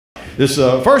This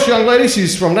first young lady,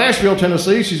 she's from Nashville,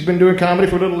 Tennessee. She's been doing comedy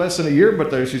for a little less than a year,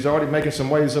 but she's already making some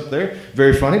waves up there.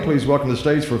 Very funny. Please welcome to the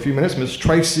stage for a few minutes, Miss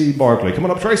Tracy Barkley. Come on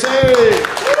up, Tracy.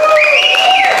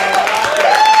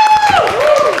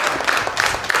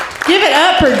 Give it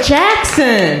up for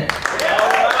Jackson.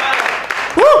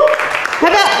 Woo.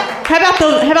 How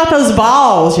about those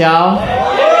balls, y'all?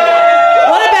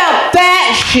 What about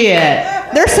that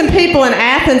shit? There's some people in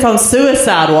Athens on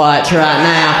suicide watch right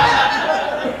now.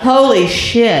 Holy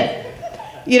shit.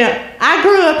 You know, I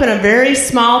grew up in a very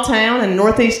small town in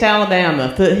northeast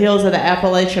Alabama, foothills of the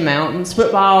Appalachian Mountains.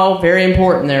 Football, very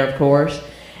important there, of course.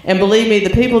 And believe me,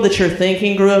 the people that you're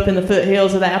thinking grew up in the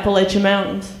foothills of the Appalachian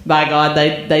Mountains, by God,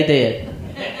 they did.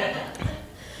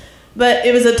 But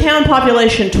it was a town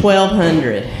population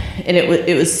 1,200, and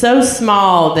it was so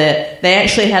small that they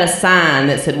actually had a sign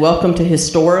that said, "Welcome to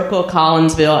historical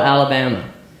Collinsville, Alabama,"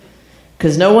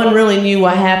 because no one really knew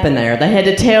what happened there. They had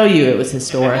to tell you it was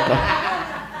historical.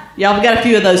 Y'all have got a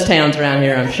few of those towns around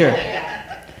here, I'm sure.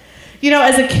 You know,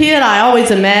 as a kid, I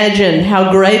always imagined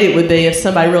how great it would be if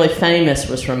somebody really famous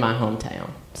was from my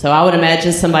hometown. So I would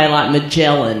imagine somebody like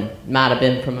Magellan might have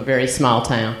been from a very small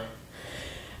town.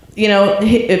 You know,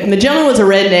 if Magellan was a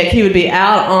redneck, he would be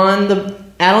out on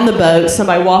the boat.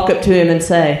 Somebody walk up to him and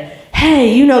say,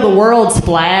 "Hey, you know the world's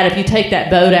flat. If you take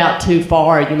that boat out too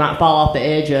far, you might fall off the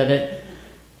edge of it."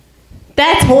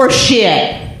 That's horse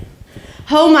shit.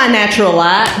 Hold my natural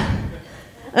light.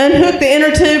 Unhook the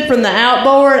inner tube from the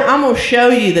outboard. I'm going to show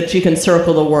you that you can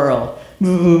circle the world.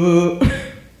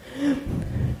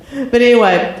 But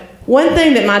anyway, one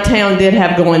thing that my town did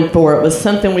have going for it was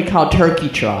something we called Turkey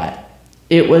Trot.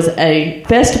 It was a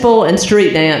festival and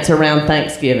street dance around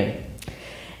Thanksgiving.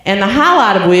 And the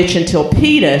highlight of which, until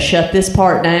PETA shut this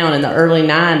part down in the early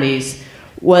 90s,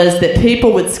 was that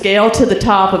people would scale to the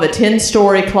top of a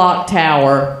 10-story clock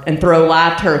tower and throw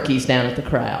live turkeys down at the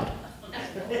crowd.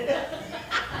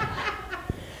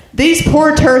 These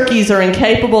poor turkeys are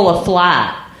incapable of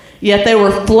flight, yet they were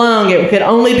flung. It could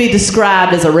only be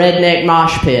described as a redneck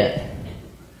mosh pit.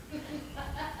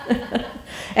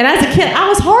 And as a kid, I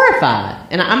was horrified.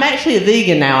 And I'm actually a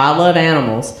vegan now. I love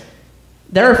animals.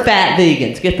 There are fat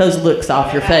vegans. Get those looks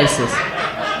off your faces.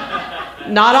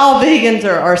 Not all vegans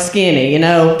are skinny. You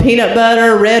know, peanut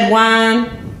butter, red wine,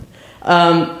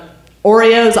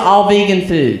 Oreos, all vegan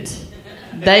foods.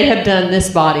 They have done this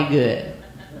body good,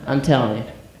 I'm telling you.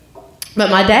 But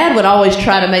my dad would always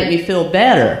try to make me feel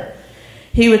better.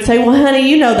 He would say, "Well, honey,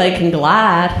 you know they can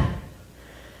glide."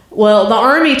 Well, the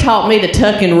Army taught me to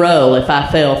tuck and roll if I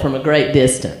fell from a great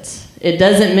distance. It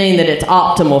doesn't mean that it's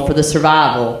optimal for the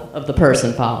survival of the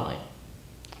person falling.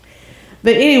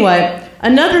 But anyway,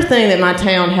 another thing that my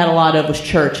town had a lot of was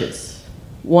churches,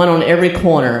 one on every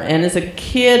corner. And as a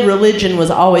kid, religion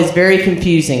was always very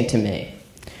confusing to me.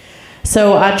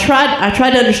 So I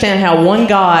tried to understand how one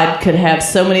God could have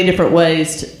so many different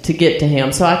ways to get to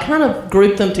him. So I kind of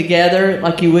grouped them together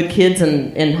like you would kids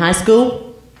in high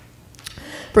school.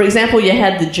 For example, you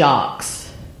had the jocks.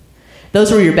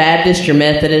 Those were your Baptists, your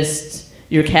Methodists,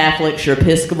 your Catholics, your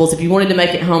Episcopals. If you wanted to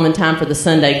make it home in time for the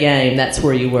Sunday game, that's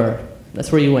where you were. That's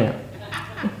where you went.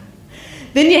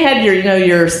 Then you had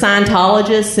your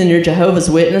Scientologists and your Jehovah's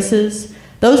Witnesses.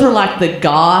 Those were like the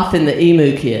goth and the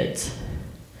emu kids.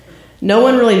 No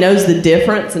one really knows the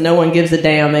difference, and no one gives a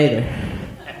damn either.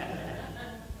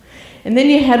 And then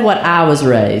you had what I was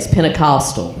raised,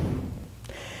 Pentecostal.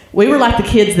 We were like the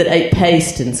kids that ate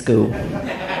paste in school.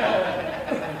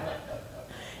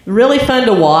 Really fun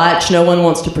to watch. No one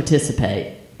wants to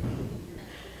participate.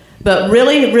 But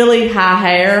really, really high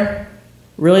hair,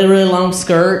 really, really long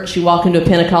skirts. You walk into a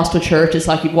Pentecostal church, it's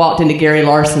like you walked into Gary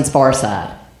Larson's Far Side.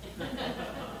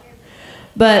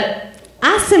 But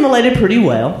I assimilated pretty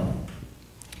well.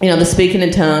 You know, the speaking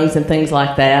in tongues and things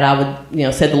like that. I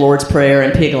would, say the Lord's Prayer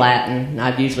in Pig Latin.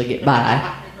 I'd usually get by.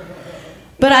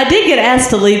 But I did get asked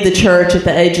to leave the church at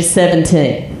the age of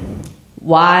 17.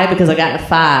 Why? Because I got in a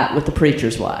fight with the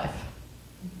preacher's wife.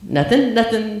 Nothing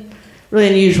really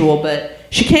unusual, but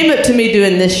she came up to me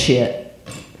doing this shit.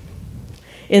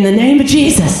 "In the name of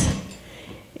Jesus.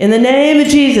 In the name of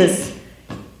Jesus."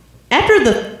 After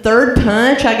the third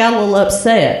punch, I got a little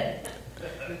upset.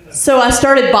 So I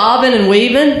started bobbing and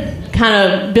weaving, kind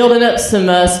of building up some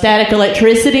static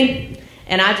electricity,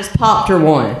 and I just popped her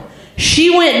one.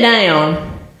 She went down,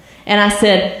 and I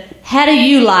said, "How do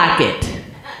you like it?"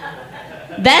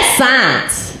 That's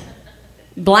science.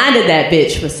 Blinded that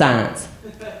bitch with science.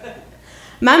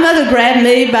 My mother grabbed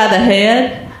me by the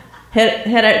head,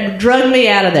 had drugged me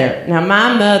out of there. Now,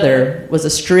 my mother was a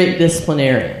strict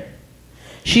disciplinarian.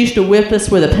 She used to whip us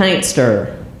with a paint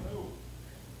stirrer.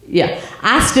 Yeah.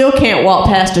 I still can't walk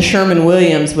past a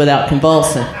Sherman-Williams without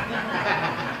convulsing.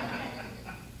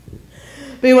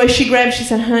 But anyway, she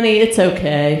said, honey, it's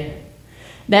okay.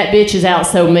 That bitch has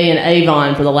outsold me and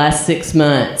Avon for the last 6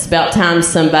 months. About time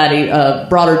somebody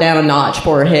brought her down a notch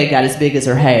before her head got as big as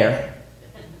her hair.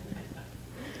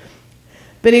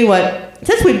 But anyway,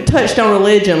 since we touched on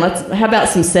religion, how about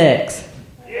some sex?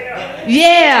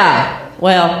 Yeah.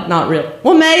 Well, not really.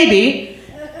 Well, maybe.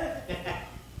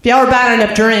 If y'all are buying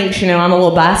enough drinks, I'm a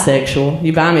little bisexual.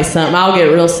 You buy me something, I'll get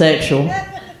real sexual.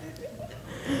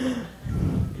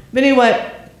 But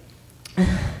anyway,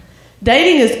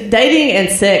 dating and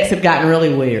sex have gotten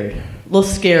really weird. A little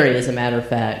scary, as a matter of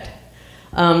fact.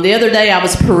 The other day I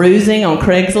was perusing on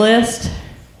Craigslist.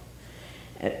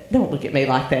 Don't look at me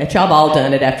like that. Y'all have all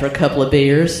done it after a couple of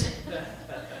beers.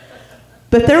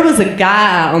 But there was a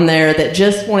guy on there that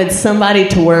just wanted somebody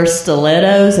to wear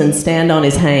stilettos and stand on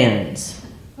his hands.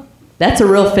 That's a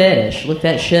real fetish. Look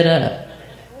that shit up.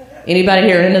 Anybody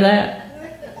here into that?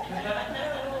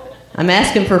 I'm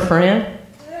asking for a friend.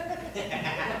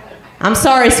 I'm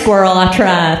sorry, squirrel, I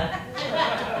tried.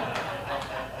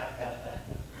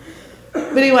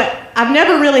 But anyway, I've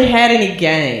never really had any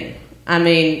game. I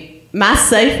mean, my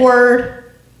safe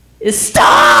word is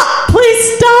stop!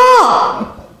 Please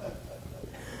stop!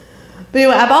 But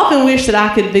anyway, I've often wished that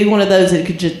I could be one of those that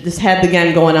could just have the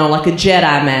game going on, like a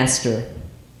Jedi master.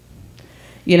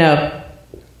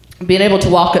 Being able to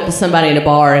walk up to somebody in a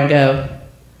bar and go,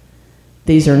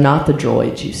 these are not the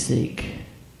droids you seek.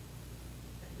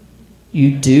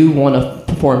 You do want to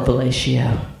perform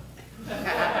fellatio.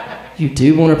 You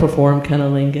do want to perform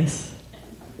cunnilingus.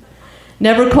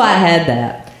 Never quite had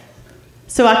that.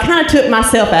 So I kind of took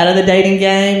myself out of the dating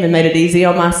game and made it easy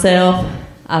on myself.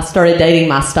 I started dating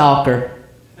my stalker.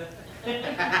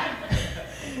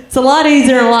 It's a lot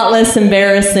easier and a lot less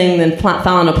embarrassing than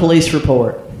filing a police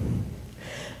report.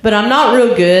 But I'm not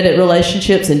real good at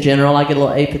relationships in general. I get a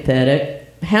little apathetic.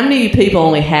 How many of you people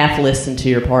only half listen to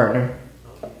your partner?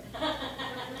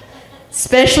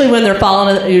 Especially when you're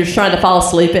trying to fall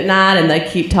asleep at night and they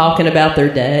keep talking about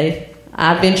their day.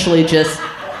 I eventually just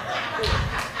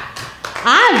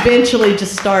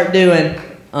start doing,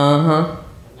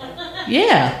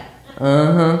 yeah,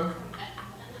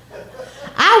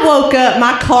 I woke up,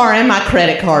 my car and my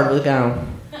credit card was gone.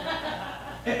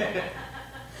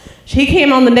 He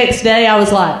came on the next day, I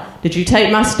was like, did you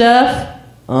take my stuff?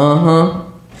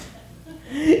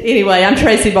 Anyway, I'm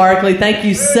Tracy Barkley. Thank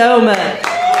you so much.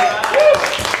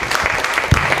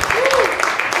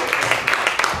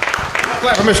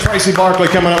 Clap for Miss Tracy Barkley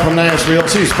coming up from Nashville.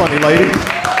 She's a funny lady.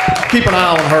 Keep an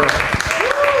eye on her.